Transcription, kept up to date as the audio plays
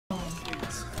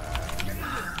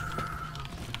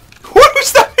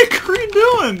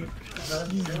doing?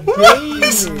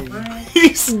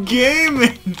 He's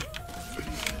gaming.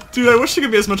 Dude, I wish I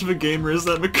could be as much of a gamer as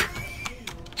that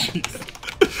McCree.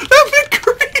 That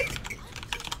McCree!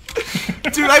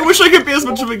 Dude, I wish I could be as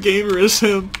much of a gamer as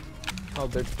him. Oh,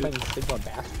 they're playing Sigma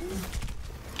Bastion?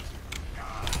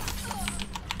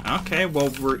 Okay, well,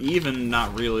 we're even,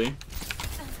 not really.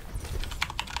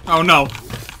 Oh no.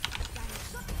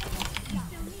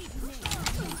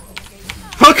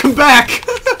 Welcome back!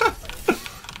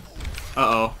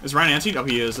 Uh-oh. Is Ryan anti? Oh,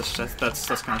 he is. That's kind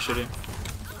of shitty.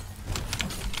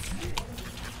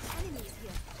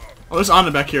 Oh, there's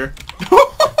Anna back here.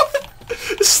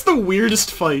 This is the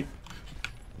weirdest fight.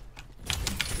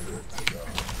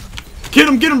 Get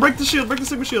him, break the shield, break the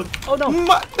Sigma shield. Oh no.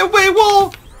 The way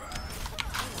wall!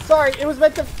 Sorry, it was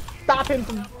meant to stop him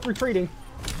from retreating.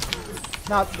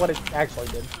 Not what it actually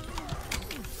did.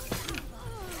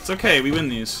 It's okay, we win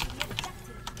these.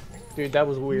 Dude, that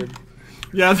was weird.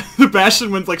 Yeah, the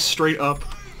Bastion went like straight up.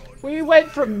 We went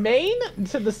from main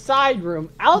to the side room,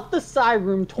 out the side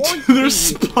room, towards their B,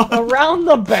 spawn. around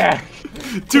the back.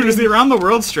 Dude, it's the around the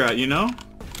world strat, you know?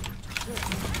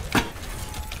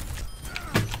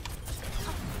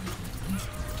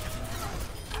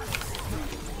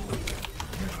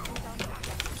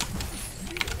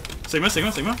 Sigma.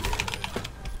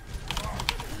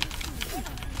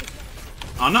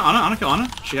 Anna, kill Anna.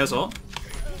 She has ult.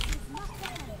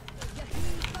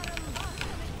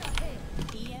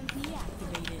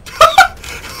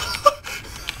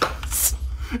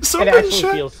 It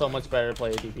actually feels so much better to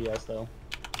play a DPS though.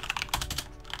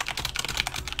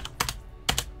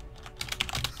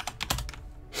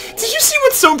 Did you see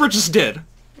what Sombra just did?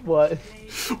 What?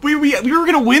 We were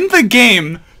gonna win the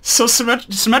game, so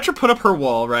Symmetra put up her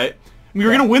wall, right? We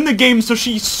were gonna win the game, so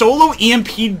she solo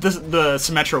EMP'd the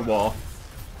Symmetra wall.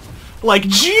 Like,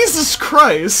 Jesus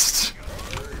Christ!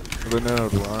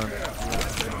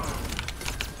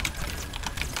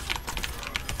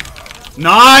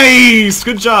 Nice!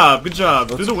 Good job.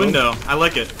 Through the window. I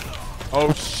like it.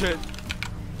 Oh shit.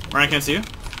 Ryan, I can't see you.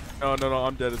 No,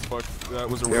 I'm dead as fuck. That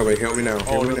was a Yeah, wait, help me now.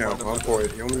 Oh, Help me now. I'm for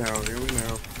it. Help me now.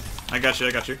 I got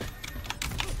you.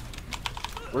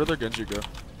 Where did their Genji go?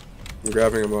 I'm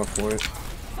grabbing him off point.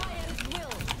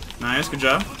 Nice, good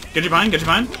job. Get your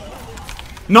behind.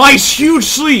 Nice! Huge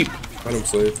sleep! Let him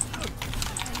sleep.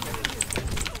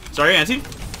 Sorry, Auntie.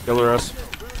 Killer us.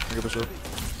 I give a shit.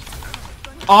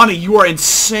 Anna, you are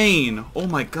insane! Oh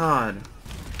my god.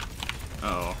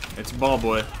 Uh oh, it's Ball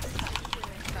Boy.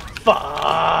 Fuck!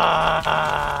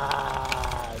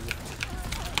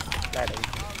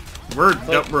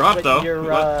 We're up though.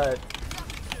 You're,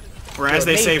 or as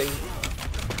they say, amazing.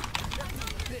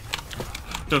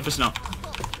 don't fist no.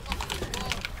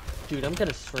 Dude, I'm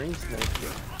gonna string smoke you.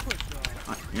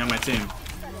 You're on my team.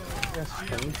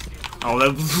 Oh,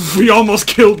 that he almost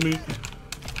killed me.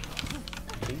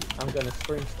 I'm gonna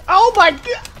string. Oh my god!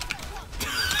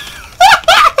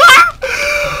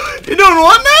 You doing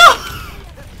what now?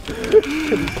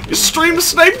 You stream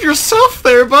sniped yourself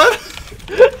there, bud.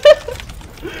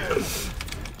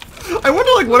 I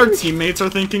wonder, like, what our teammates are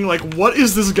thinking. Like, what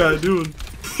is this guy doing?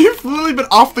 You've literally been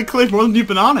off the cliff more than you've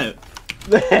been on it.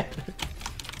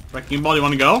 Wrecking ball, you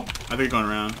want to go? I think they're going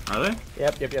around. Are they?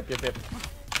 Yep.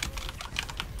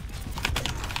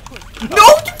 No!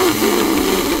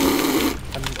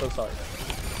 I'm so sorry.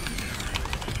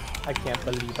 I can't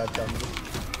believe I've done this.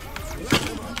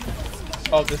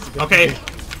 Oh, this is good. Okay.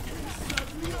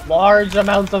 Large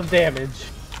amounts of damage.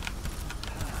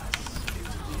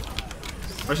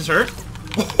 Versus hurt.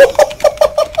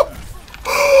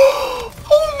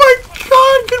 Oh my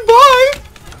god, goodbye!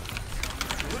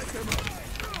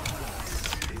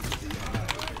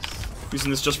 Using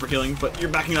this just for healing, but you're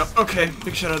backing up. Okay,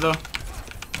 big shadow though.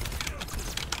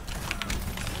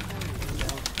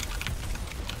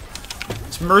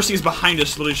 This Mercy is behind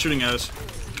us, literally shooting at us.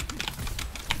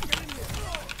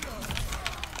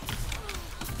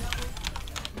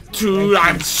 Dude,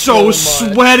 I'm so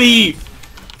sweaty!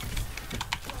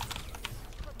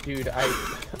 Dude,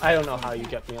 I don't know how you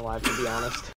kept me alive, to be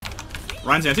honest.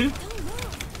 Ryan's anti?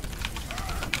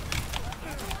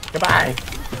 Goodbye!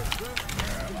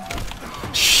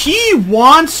 He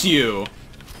wants you!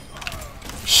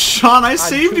 Sean, I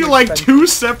saved you like 2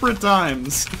 separate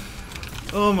times.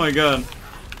 Oh my god.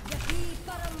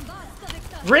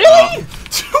 Really?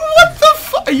 What the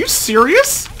fuck? Are you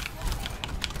serious?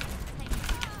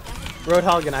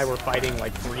 Roadhog and I were fighting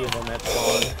like 3 of them at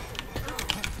spawn.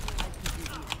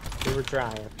 We were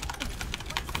trying.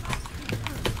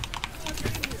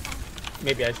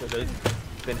 Maybe I should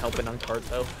have been helping on cart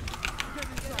though.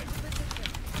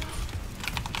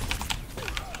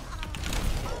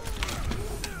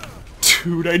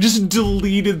 Dude, I just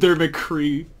deleted their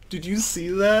McCree. Did you see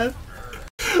that?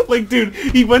 Like, dude,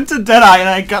 he went to Deadeye and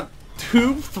I got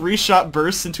 2 3-shot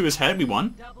bursts into his head. We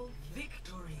won.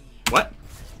 What?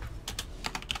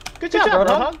 Good job,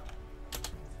 Roadhog.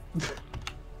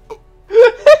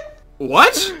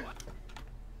 What?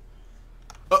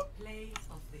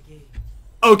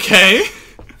 Okay.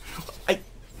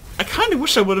 I kind of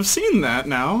wish I would have seen that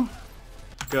now.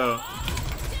 Go.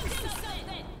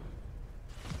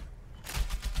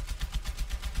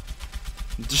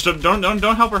 Just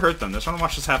don't help or hurt them. Just want to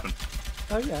watch this happen.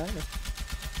 Oh yeah, I know.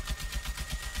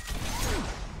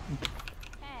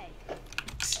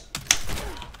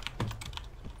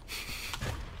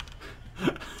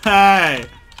 Hey.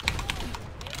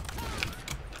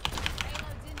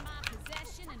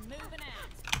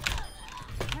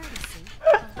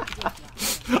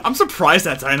 I'm surprised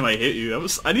that dynamite hit you. I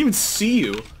didn't even see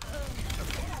you.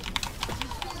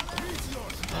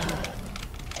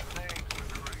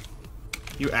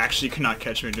 You actually cannot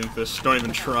catch me doing this. Don't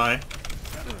even try.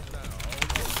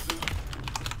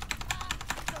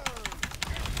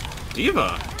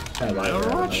 Diva.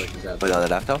 Overwatch? Put on the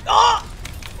laptop.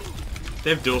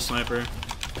 They have dual sniper.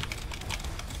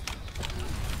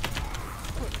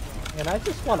 And I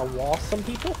just want to wall some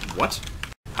people. What?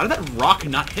 How did that rock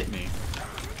not hit me?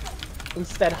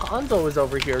 Instead, Hanzo is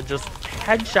over here just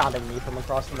headshotting me from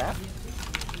across the map.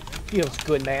 Feels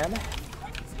good, man.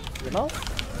 You know?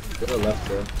 Go to the left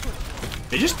there.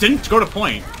 They just didn't go to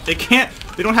point. They can't.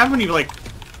 They don't have any like.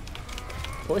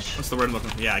 Push. What's the word I'm looking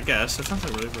for? Yeah, I guess that sounds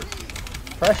like really weird.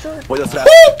 Pressure. Wait, that's that.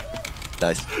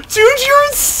 Nice. Dude, you're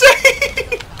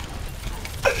insane.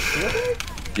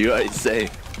 You are insane.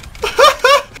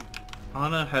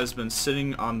 Ana has been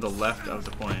sitting on the left of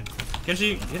the point.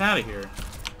 Genji, get out of here.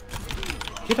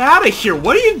 Get out of here!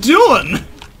 What are you doing?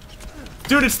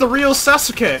 Dude, it's the real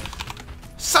Sasuke!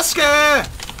 Sasuke!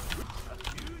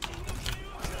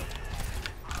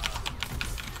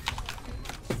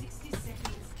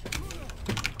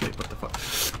 Wait, what the fuck?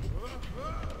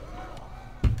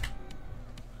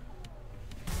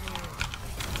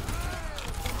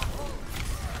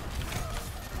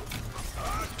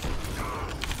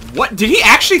 What? Did he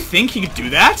actually think he could do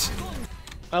that?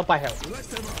 I hope I help.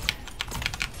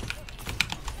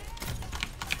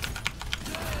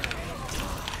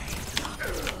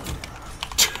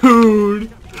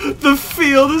 Dude, the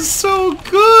field is so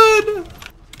good!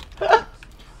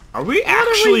 Are we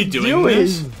actually doing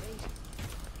this?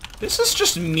 This is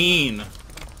just mean.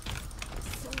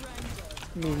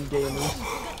 Mean gamers.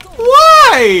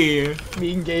 Why?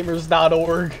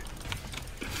 Meangamers.org.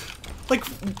 Like,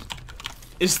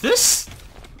 is this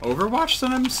Overwatch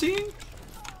that I'm seeing?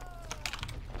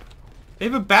 They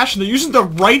have a Bastion. They're using the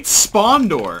right spawn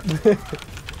door.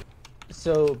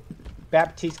 So,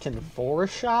 Baptiste can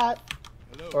 4-shot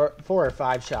or 4 or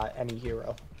 5-shot any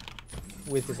hero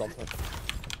with his ultimate.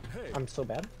 I'm so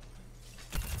bad.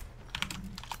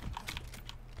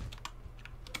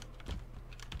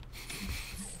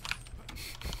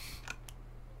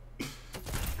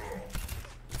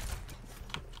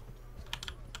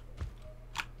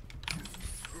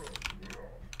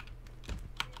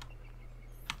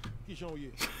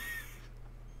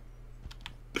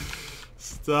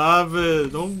 Stop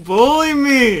it! Don't bully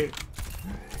me!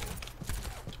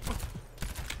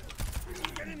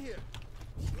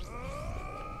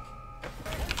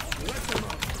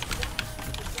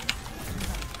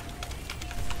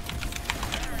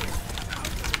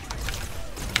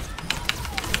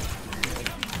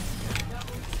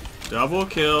 Double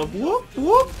kill. Whoop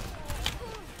whoop.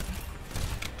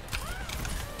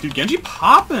 Dude, Genji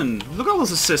poppin'! Look at all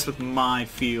those assists with my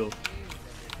field.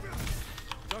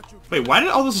 Wait, why did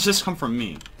all those assists come from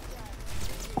me?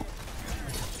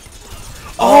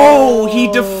 Oh, he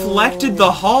deflected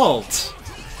the halt!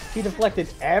 He deflected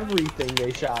everything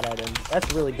they shot at him.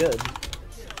 That's really good.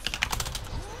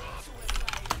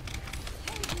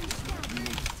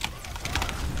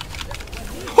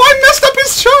 Oh, I messed up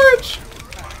his charge!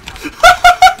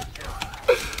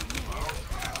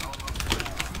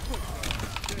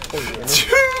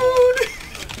 Dude!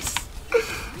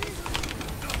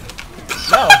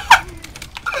 No!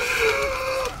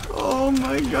 Oh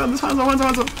my god, this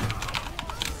Hanzo.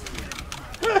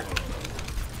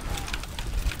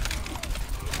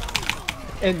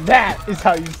 And that is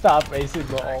how you stop a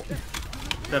single ult.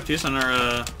 Baptiste on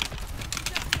our,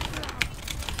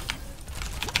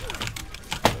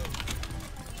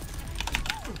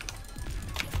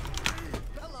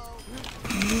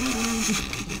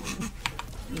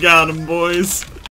 Got him, boys.